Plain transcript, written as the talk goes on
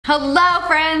Hello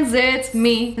friends, it's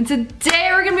me. And today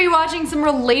we're gonna be watching some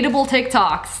relatable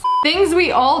TikToks. Things we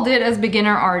all did as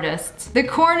beginner artists. The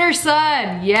corner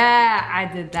sun, yeah,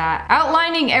 I did that.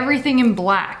 Outlining everything in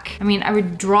black. I mean, I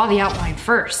would draw the outline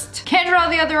first. Can't draw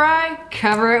the other eye?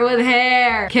 Cover it with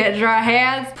hair. Can't draw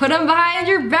hands? Put them behind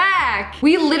your back.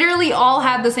 We literally all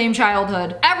had the same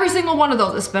childhood. Every single one of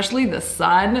those, especially the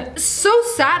sun. So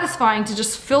satisfying to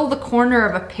just fill the corner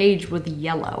of a page with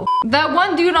yellow. That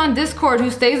one dude on Discord who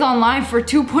stays online for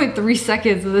 2.3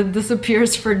 seconds and then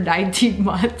disappears for 19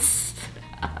 months.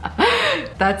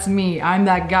 That's me, I'm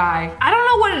that guy. I don't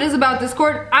know what it is about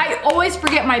Discord. I always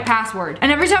forget my password.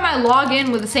 And every time I log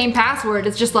in with the same password,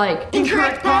 it's just like,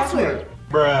 incorrect password.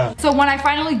 Bruh. So when I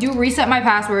finally do reset my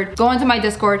password, go into my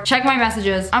Discord, check my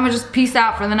messages, I'm gonna just peace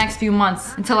out for the next few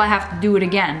months until I have to do it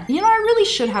again. You know, I really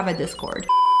should have a Discord.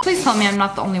 Please tell me I'm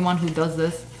not the only one who does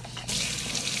this.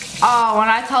 Oh, when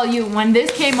I tell you, when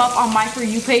this came up on my For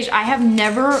You page, I have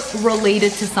never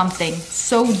related to something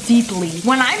so deeply.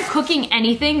 When I'm cooking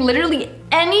anything, literally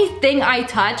anything I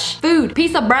touch, food,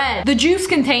 piece of bread, the juice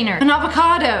container, an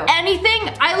avocado,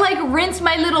 anything, I like rinse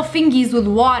my little fingies with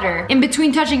water in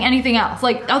between touching anything else.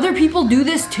 Like, other people do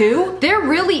this too? There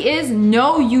really is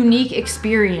no unique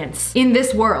experience in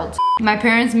this world. My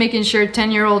parents making sure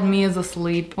 10-year-old me is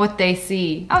asleep. What they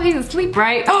see. Oh, he's asleep,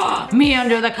 right? Oh, me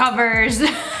under the covers.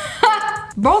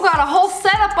 Bro got a whole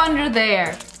setup under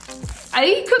there.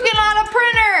 I cooking on a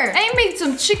printer. I made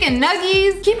some chicken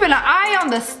nuggies, keeping an eye on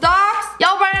the stocks.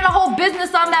 Y'all running a whole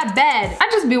business on that bed. I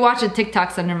just be watching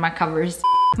TikToks under my covers.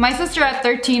 My sister at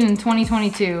 13 in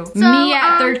 2022. So, me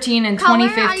at 13 in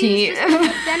 2015. Then I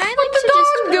let the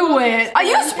dog do it. Are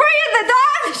you spraying the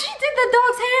dog? She did the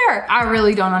dog's hair. I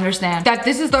really don't understand. That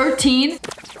this is 13.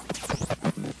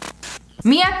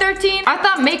 Me at 13, I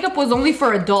thought makeup was only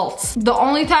for adults. The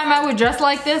only time I would dress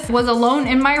like this was alone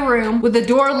in my room with the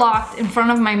door locked in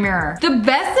front of my mirror. The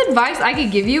best advice I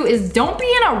could give you is don't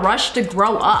be in a rush to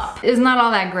grow up. It's not all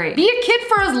that great. Be a kid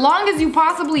for as long as you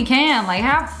possibly can. Like,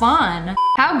 have fun.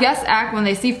 How guests act when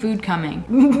they see food coming.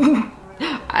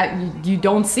 You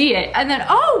don't see it. And then,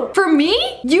 oh, for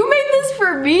me? You made this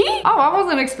for me? Oh, I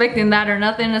wasn't expecting that or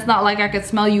nothing. It's not like I could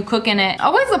smell you cooking it.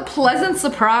 Always a pleasant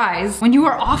surprise when you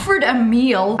are offered a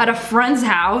meal at a friend's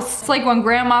house. It's like when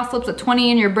grandma slips a 20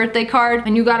 in your birthday card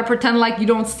and you gotta pretend like you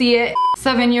don't see it.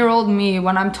 7-year-old me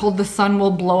when I'm told the sun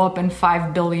will blow up in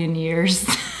 5 billion years.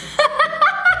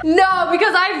 No,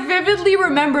 because I vividly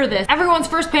remember this. Everyone's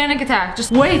first panic attack.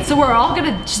 Just wait, so we're all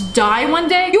gonna just die one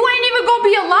day? You ain't even gonna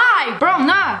be alive! Bro,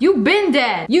 nah. You been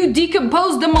dead. You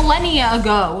decomposed a millennia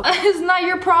ago. It's not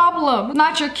your problem.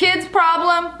 Not your kid's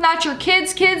problem. Not your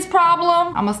kid's kid's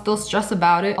problem. I'ma still stress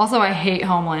about it. Also, I hate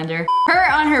Homelander.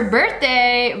 Her on her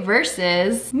birthday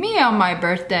versus me on my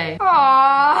birthday.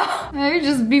 Aww. We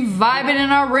just be vibing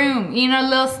in our room, eating our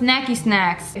little snacky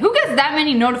snacks. Who gets that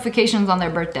many notifications on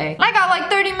their birthday? I got like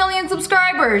 30 million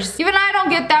subscribers. Even I don't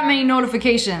get that many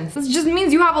notifications. This just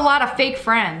means you have a lot of fake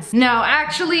friends. No,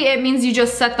 actually, it means you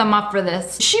just set them up for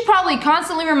this. She probably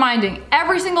constantly reminding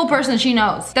every single person she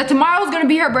knows that tomorrow's gonna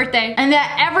be her birthday and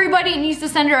that everybody needs to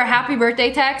send her a happy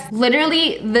birthday text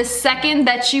literally the second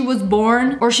that she was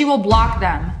born, or she will block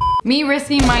them. Me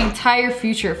risking my entire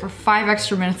future for 5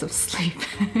 extra minutes of sleep.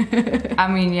 I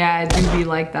mean, yeah, I do be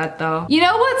like that though. You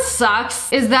know what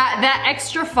sucks is that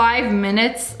extra 5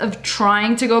 minutes of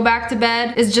trying to go back to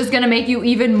bed is just gonna make you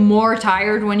even more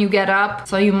tired when you get up.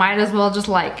 So you might as well just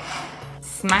like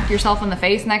smack yourself in the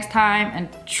face next time and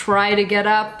try to get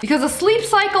up. Because a sleep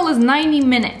cycle is 90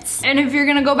 minutes. And if you're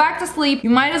gonna go back to sleep, you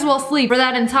might as well sleep for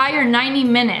that entire 90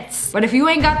 minutes. But if you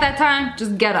ain't got that time,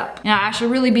 just get up. Yeah, I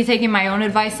should really be taking my own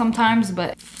advice sometimes,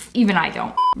 but even I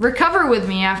don't. Recover with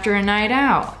me after a night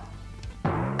out.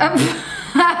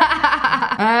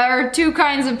 There are 2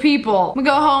 kinds of people. We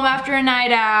go home after a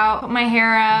night out, put my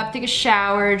hair up, take a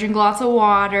shower, drink lots of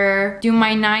water, do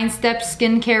my 9-step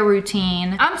skincare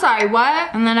routine. I'm sorry,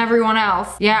 what? And then everyone else.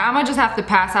 Yeah, I'm gonna just have to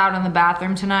pass out in the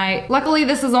bathroom tonight. Luckily,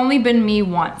 this has only been me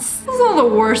once. This is one of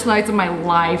the worst nights of my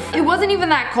life. It wasn't even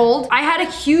that cold. I had a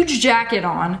huge jacket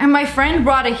on, and my friend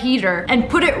brought a heater and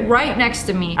put it right next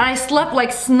to me. And I slept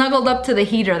like snuggled up to the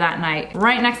heater that night,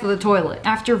 right next to the toilet,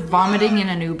 after vomiting in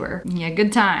an Uber. Yeah,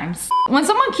 good times. When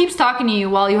someone keeps talking to you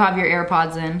while you have your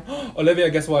AirPods in. Olivia,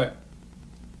 guess what?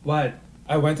 What?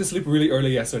 I went to sleep really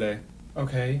early yesterday.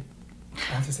 Okay. I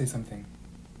have to say something.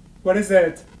 What is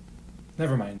it?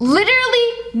 Never mind. Literally,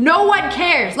 no one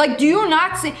cares. Like, do you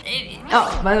not see?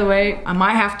 Oh, by the way, I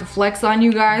might have to flex on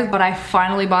you guys, but I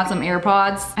finally bought some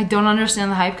AirPods. I don't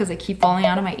understand the hype because they keep falling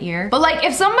out of my ear. But like,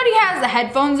 if somebody has the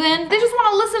headphones in, they just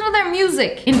want to listen to their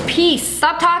music in peace.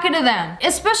 Stop talking to them.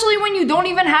 Especially when you don't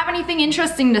even have anything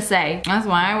interesting to say. That's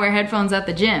why I wear headphones at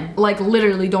the gym. Like,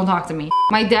 literally, don't talk to me.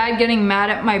 My dad getting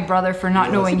mad at my brother for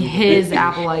not knowing his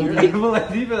Apple ID. Your Apple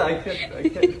ID, but I can't.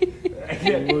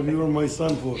 What are you my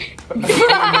son for?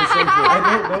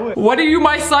 I don't know it. What are you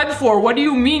my son for? What do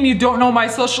you mean you don't know my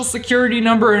social security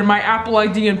number and my Apple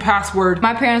ID and password?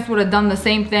 My parents would have done the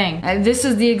same thing. This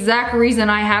is the exact reason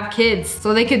I have kids,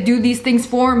 so they could do these things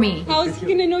for me. How is he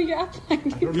gonna know your Apple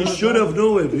ID? You should have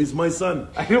known it. He's my son.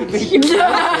 I don't think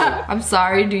I'm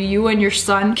sorry, do you and your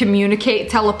son communicate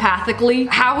telepathically?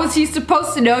 How was he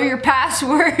supposed to know your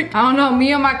password? I don't know,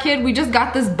 me and my kid, we just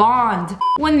got this bond.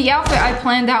 When the outfit I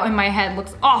planned out in my head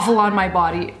looks awful on my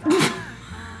body.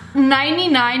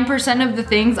 99% of the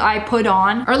things I put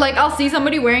on, or like I'll see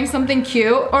somebody wearing something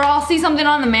cute, or I'll see something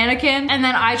on the mannequin and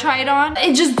then I try it on,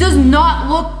 it just does not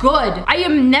look good. I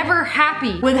am never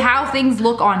happy with how things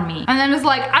look on me. And then it's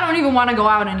like, I don't even want to go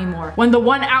out anymore when the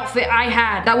one outfit I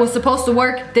had that was supposed to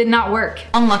work did not work.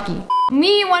 Unlucky.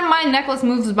 Me when my necklace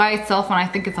moves by itself when I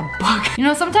think it's a bug. You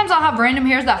know, sometimes I'll have random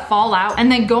hairs that fall out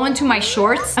and then go into my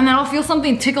shorts and then I'll feel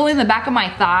something tickle in the back of my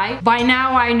thigh. By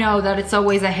now I know that it's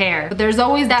always a hair, but there's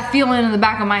always that feeling in the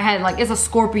back of my head like it's a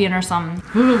scorpion or something.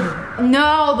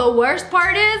 No, the worst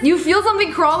part is you feel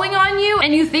something crawling on you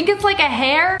and you think it's like a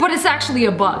hair, but it's actually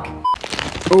a bug.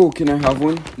 Oh, can I have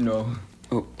one? No.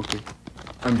 Oh, okay.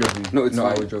 I'm joking. No, it's no,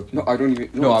 fine. I was joking. No, I don't even.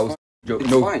 No, I it's was fine. joking.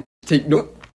 It's No, fine.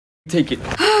 take it.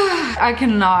 I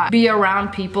cannot be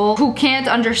around people who can't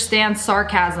understand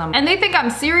sarcasm and they think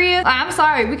I'm serious. I'm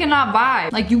sorry, we cannot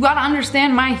vibe. Like, you gotta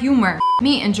understand my humor.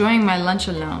 Me enjoying my lunch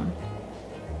alone.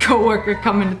 Coworker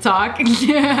coming to talk.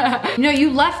 Yeah. You know, you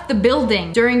left the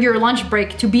building during your lunch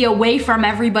break to be away from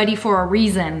everybody for a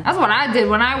reason. That's what I did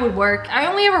when I would work. I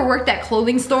only ever worked at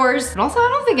clothing stores, but also I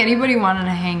don't think anybody wanted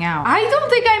to hang out. I don't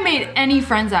think I made any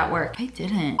friends at work. I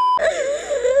didn't.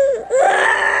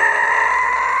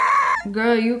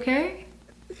 Girl, you okay?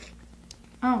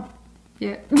 Oh,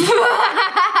 yeah.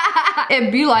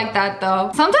 It be like that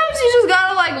though. Sometimes you just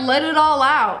gotta like let it all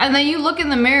out. And then you look in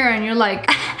the mirror and you're like,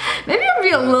 maybe I'm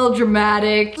being a little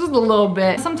dramatic, just a little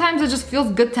bit. Sometimes it just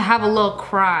feels good to have a little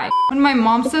cry. When my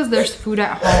mom says there's food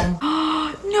at home,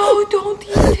 no, don't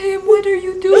eat him, what are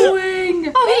you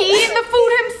doing? Oh, he eating the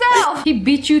food himself. He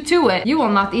beat you to it. You will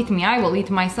not eat me, I will eat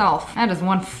myself. That is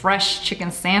one fresh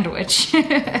chicken sandwich.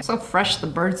 So fresh, the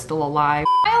bird's still alive.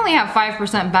 I only have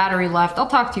 5% battery left. I'll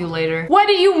talk to you later. What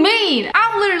do you mean?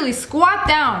 I'm literally squat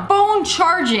down, phone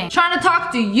charging, trying to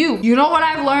talk to you. You know what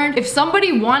I've learned? If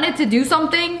somebody wanted to do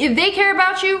something, if they care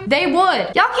about you, they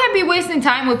would. Y'all can't be wasting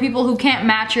time with people who can't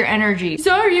match your energy.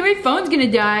 Sorry, my phone's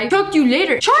gonna die. Talk to you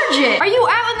later. Charge it. Are you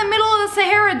out in the middle of the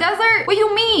Sahara Desert? What do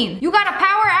you mean? You got a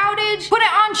power outage? Put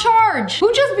it on charge.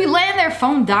 Who just be letting their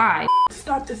phone die?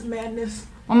 Stop this madness.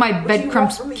 When my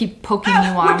breadcrumbs keep poking me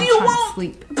while I'm trying to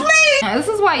sleep. Yeah, this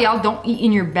is why y'all don't eat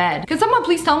in your bed. Can someone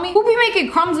please tell me who be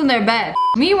making crumbs in their bed?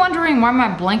 Me wondering why my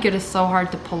blanket is so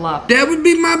hard to pull up. That would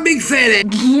be my big fat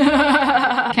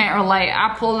ass. Can't relate.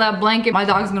 I pull that blanket, my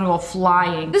dog's gonna go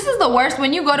flying. This is the worst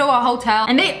when you go to a hotel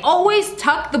and they always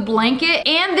tuck the blanket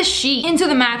and the sheet into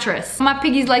the mattress. My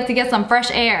piggies like to get some fresh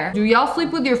air. Do y'all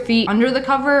sleep with your feet under the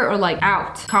cover or like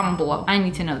out? Comment below. I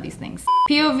need to know these things.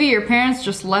 POV, your parents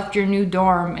just left your new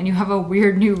dorm and you have a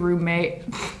weird new roommate.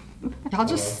 Y'all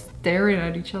just staring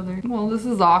at each other. Well, this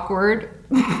is awkward.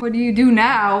 What do you do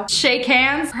now? Shake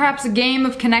hands? Perhaps a game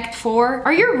of Connect 4?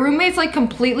 Are your roommates like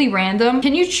completely random?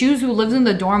 Can you choose who lives in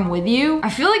the dorm with you? I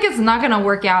feel like it's not gonna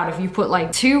work out if you put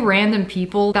like two random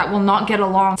people that will not get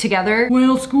along together.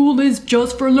 Well, school is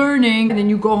just for learning. And then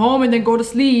you go home and then go to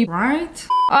sleep, right?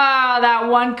 Ah, that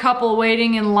one couple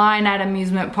waiting in line at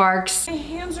amusement parks. My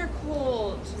hands are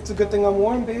cold. It's a good thing I'm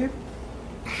warm, babe.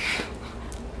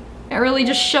 I really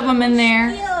just shove them in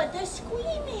there. Ew, they're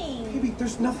screaming. Baby,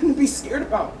 there's nothing to be scared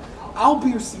about. I'll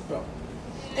be your seatbelt.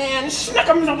 And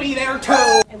Schnickums will be there too.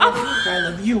 I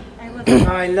love you. I love you.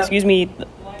 I love Excuse me,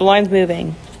 the line's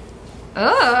moving.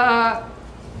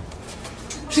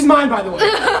 She's mine, by the way.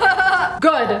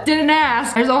 Good, didn't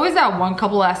ask. There's always that one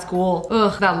couple at school.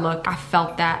 Ugh, that look, I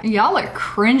felt that. Y'all are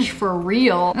cringe for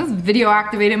real. This video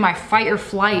activated my fight or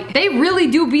flight. They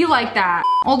really do be like that.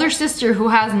 Older sister who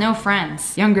has no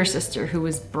friends. Younger sister who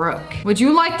is broke. Would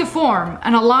you like to form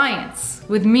an alliance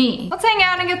with me? Let's hang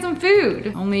out and get some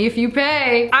food. Only if you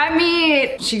pay. I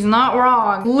mean, she's not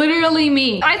wrong. Literally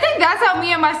me. I think that's how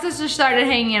me and my sister started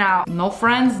hanging out. No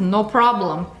friends, no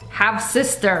problem. have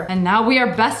sister. And now we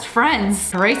are best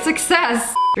friends. Great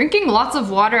success. Drinking lots of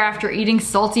water after eating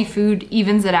salty food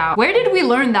evens it out. Where did we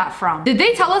learn that from? Did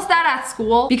they tell us that at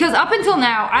school? Because up until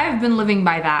now, I've been living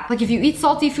by that. Like if you eat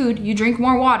salty food, you drink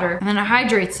more water and then it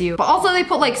hydrates you. But also they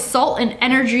put like salt and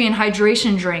energy and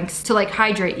hydration drinks to like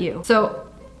hydrate you. So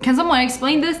can someone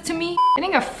explain this to me?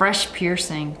 Getting a fresh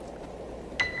piercing.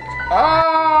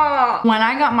 Oh! When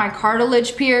I got my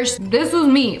cartilage pierced, this was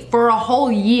me for a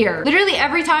whole year. Literally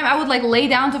every time I would like lay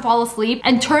down to fall asleep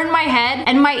and turn my head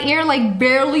and my ear like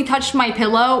barely touched my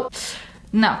pillow.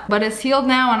 No, but it's healed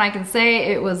now and I can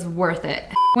say it was worth it.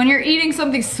 When you're eating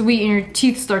something sweet and your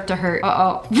teeth start to hurt,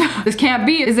 uh-oh. This can't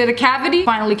be. Is it a cavity?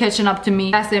 Finally catching up to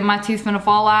me. That's it, my teeth's gonna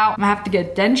fall out. I'm gonna have to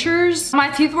get dentures. My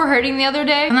teeth were hurting the other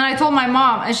day and then I told my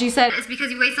mom and she said, it's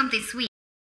because you ate something sweet.